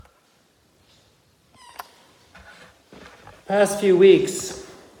Past few weeks,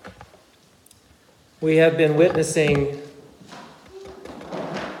 we have been witnessing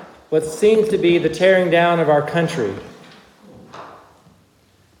what seems to be the tearing down of our country.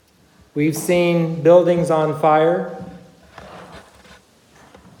 We've seen buildings on fire.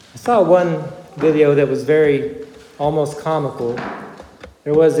 I saw one video that was very almost comical.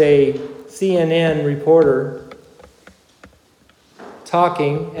 There was a CNN reporter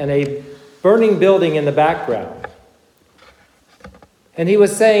talking and a burning building in the background. And he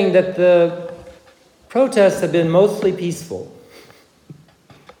was saying that the protests have been mostly peaceful.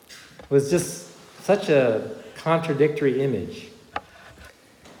 It was just such a contradictory image.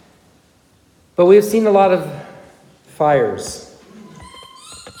 But we've seen a lot of fires.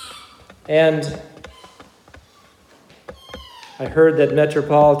 And I heard that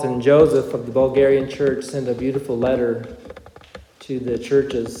Metropolitan Joseph of the Bulgarian Church sent a beautiful letter to the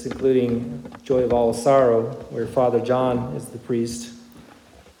churches, including Joy of All Sorrow, where Father John is the priest.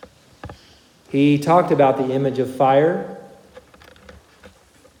 He talked about the image of fire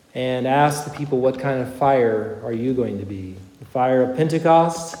and asked the people, what kind of fire are you going to be? The fire of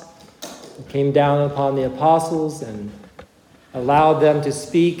Pentecost that came down upon the apostles and allowed them to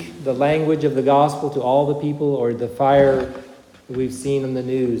speak the language of the gospel to all the people, or the fire that we've seen in the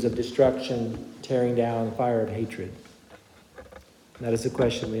news of destruction, tearing down, fire of hatred? And that is a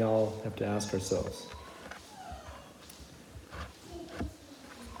question we all have to ask ourselves.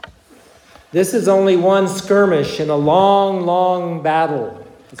 This is only one skirmish in a long, long battle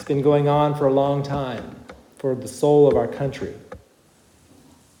that's been going on for a long time for the soul of our country.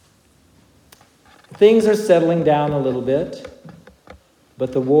 Things are settling down a little bit,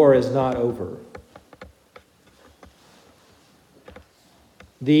 but the war is not over.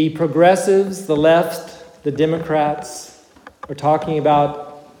 The progressives, the left, the Democrats are talking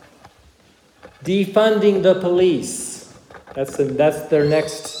about defunding the police. That's their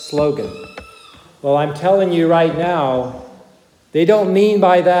next slogan. Well, I'm telling you right now, they don't mean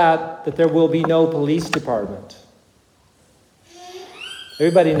by that there will be no police department.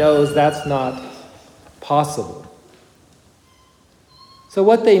 Everybody knows that's not possible. So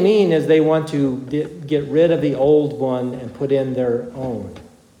what they mean is they want to get rid of the old one and put in their own,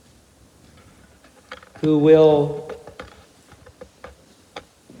 who will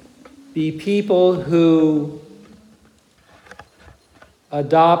be people who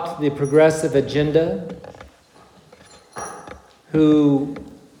adopt the progressive agenda, who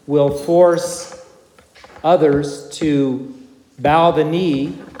will force others to bow the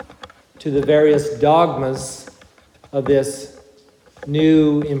knee to the various dogmas of this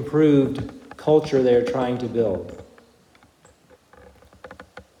new, improved culture they're trying to build.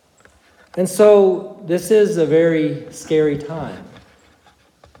 And so this is a very scary time.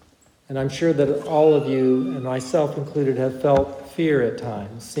 And I'm sure that all of you, and myself included, have felt fear at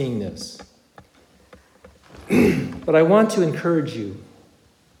times seeing this. But I want to encourage you.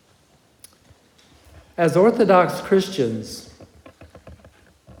 As Orthodox Christians,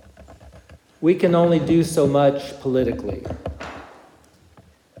 we can only do so much politically.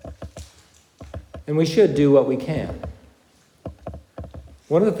 And we should do what we can.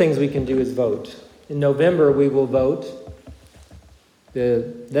 One of the things we can do is vote. In November, we will vote.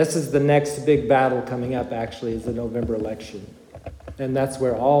 This is the next big battle coming up, actually, is the November election. And that's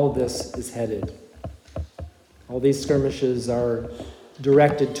where all this is headed. All these skirmishes are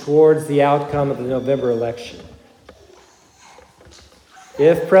directed towards the outcome of the November election.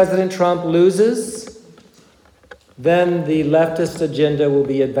 If President Trump loses, then the leftist agenda will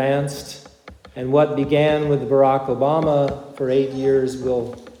be advanced, and what began with Barack Obama for 8 years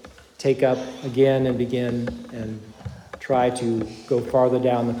will take up again and begin and try to go farther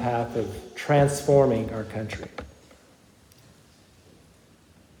down the path of transforming our country.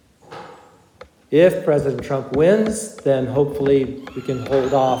 If President Trump wins, then hopefully we can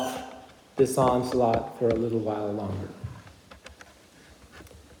hold off this onslaught for a little while longer.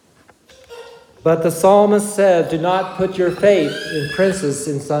 But the psalmist said, do not put your faith in princes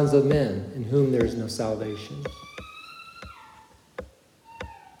and sons of men, in whom there is no salvation.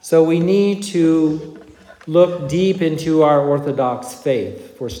 So we need to look deep into our Orthodox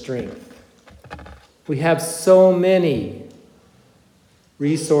faith for strength. We have so many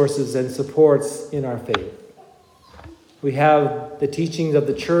resources and supports in our faith. We have the teachings of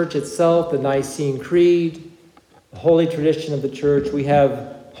the church itself, the Nicene Creed, the holy tradition of the church. We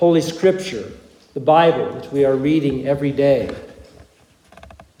have Holy Scripture, the Bible, which we are reading every day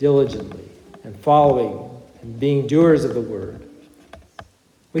diligently and following and being doers of the word.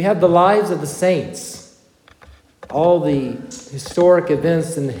 We have the lives of the saints. all the historic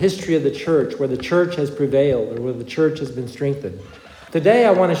events in the history of the church, where the church has prevailed or where the church has been strengthened. Today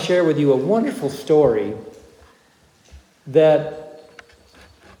I want to share with you a wonderful story that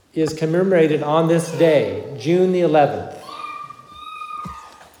is commemorated on this day, June the 11th.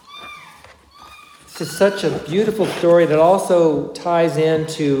 This is such a beautiful story that also ties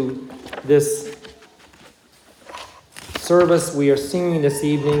into this service we are singing this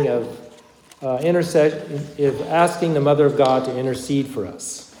evening of intercession, of asking the Mother of God to intercede for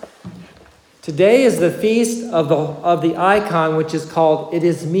us. Today is the feast of the icon, which is called It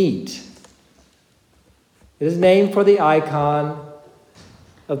Is Meet. It is named for the icon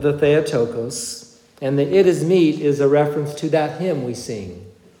of the Theotokos, and the It Is Meet is a reference to that hymn we sing.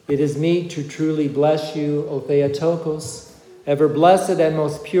 It is meet to truly bless you, O Theotokos, ever blessed and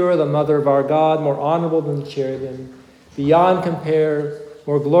most pure, the Mother of our God, more honorable than the cherubim, beyond compare,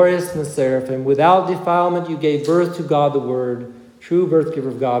 more glorious than the seraphim. Without defilement you gave birth to God the Word, true birth giver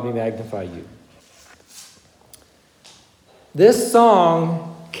of God, we magnify you. This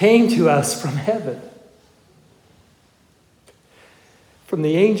song came to us from heaven, from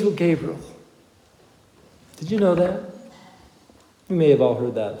the angel Gabriel. Did you know that? You may have all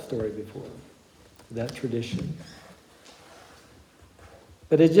heard that story before, that tradition.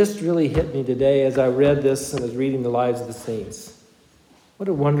 But it just really hit me today as I read this and was reading the lives of the saints. What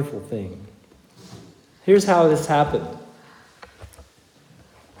a wonderful thing. Here's how this happened.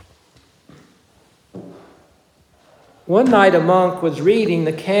 One night a monk was reading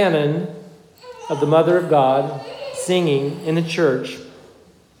the canon of the Mother of God, singing in the church.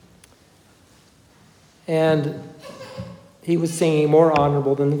 And he was singing more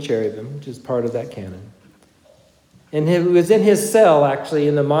honorable than the cherubim, which is part of that canon. And he was in his cell, actually,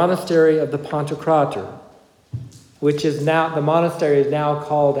 in the monastery of the Pantocrator, which is now, the monastery is now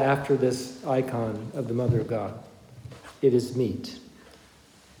called after this icon of the Mother of God. It is meet.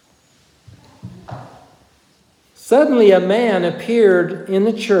 Suddenly a man appeared in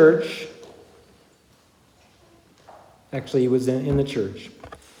the church. Actually, he was in the church.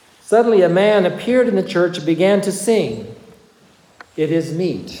 Suddenly a man appeared in the church and began to sing, It Is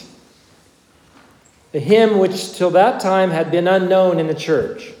Meet. The hymn which till that time had been unknown in the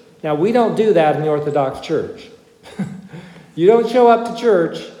church. Now, we don't do that in the Orthodox Church. You don't show up to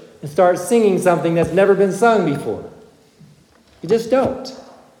church and start singing something that's never been sung before. You just don't.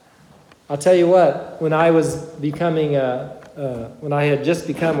 I'll tell you what, when I was when I had just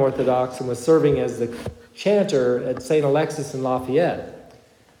become Orthodox and was serving as the chanter at St. Alexis in Lafayette,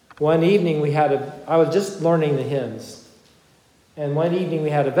 one evening I was just learning the hymns, and one evening we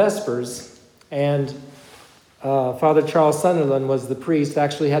had a Vespers, and Father Charles Sunderland was the priest,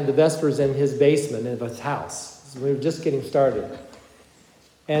 actually had the Vespers in his basement of his house. So we were just getting started.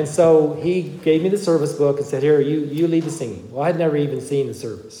 And so he gave me the service book and said, here, you lead the singing. Well, I'd never even seen the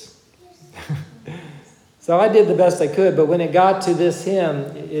service. So I did the best I could, but when it got to this hymn,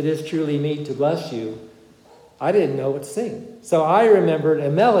 It Is Truly Meet to Bless You, I didn't know what to sing. So I remembered a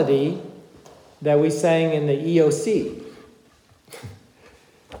melody that we sang in the EOC.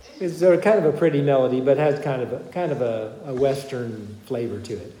 It's kind of a pretty melody, but has kind of a Western flavor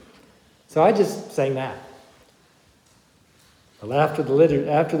to it. So I just sang that. Well, after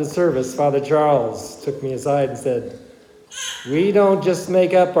the service, Father Charles took me aside and said, we don't just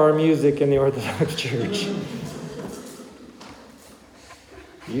make up our music in the Orthodox Church.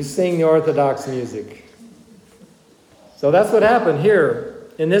 You sing the Orthodox music. So that's what happened here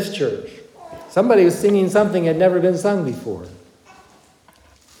in this church. Somebody was singing something that had never been sung before.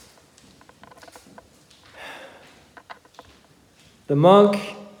 The monk,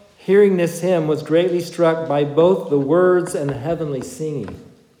 hearing this hymn, was greatly struck by both the words and the heavenly singing.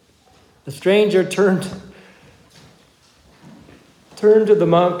 The stranger turned to the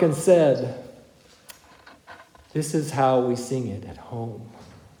monk and said, this is how we sing it at home.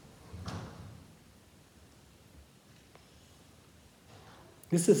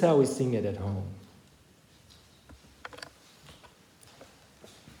 This is how we sing it at home.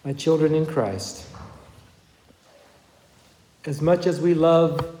 My children in Christ, as much as we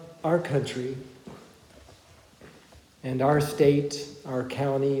love our country and our state, our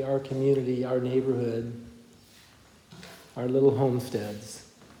county, our community, our neighborhood, our little homesteads,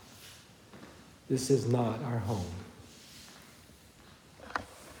 this is not our home.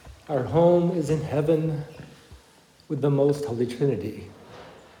 Our home is in heaven with the most Holy Trinity,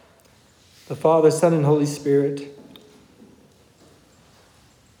 the Father, Son, and Holy Spirit,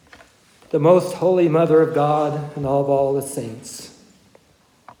 the most holy Mother of God and of all the saints.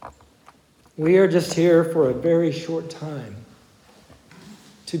 We are just here for a very short time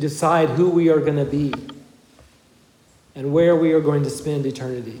to decide who we are going to be. and where we are going to spend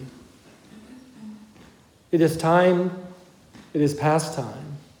eternity. It is past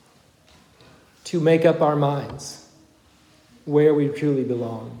time to make up our minds where we truly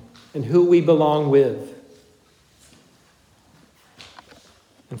belong and who we belong with.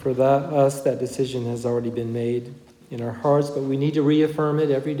 And for us, that decision has already been made in our hearts, but we need to reaffirm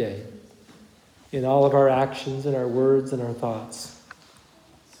it every day in all of our actions and our words and our thoughts.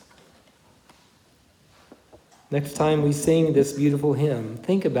 Next time we sing this beautiful hymn,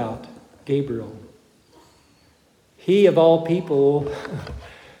 think about Gabriel. He, of all people,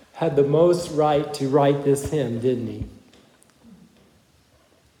 had the most right to write this hymn, didn't he?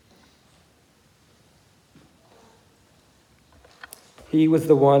 He was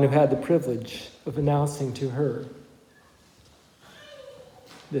the one who had the privilege of announcing to her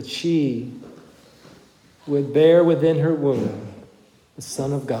that she would bear within her womb the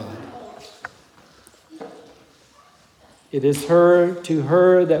Son of God. It is to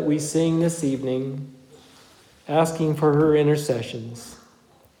her that we sing this evening, asking for her intercessions,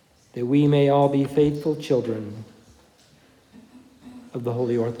 that we may all be faithful children of the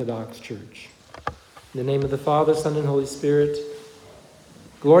Holy Orthodox Church. In the name of the Father, Son, and Holy Spirit,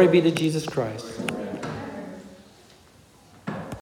 glory be to Jesus Christ.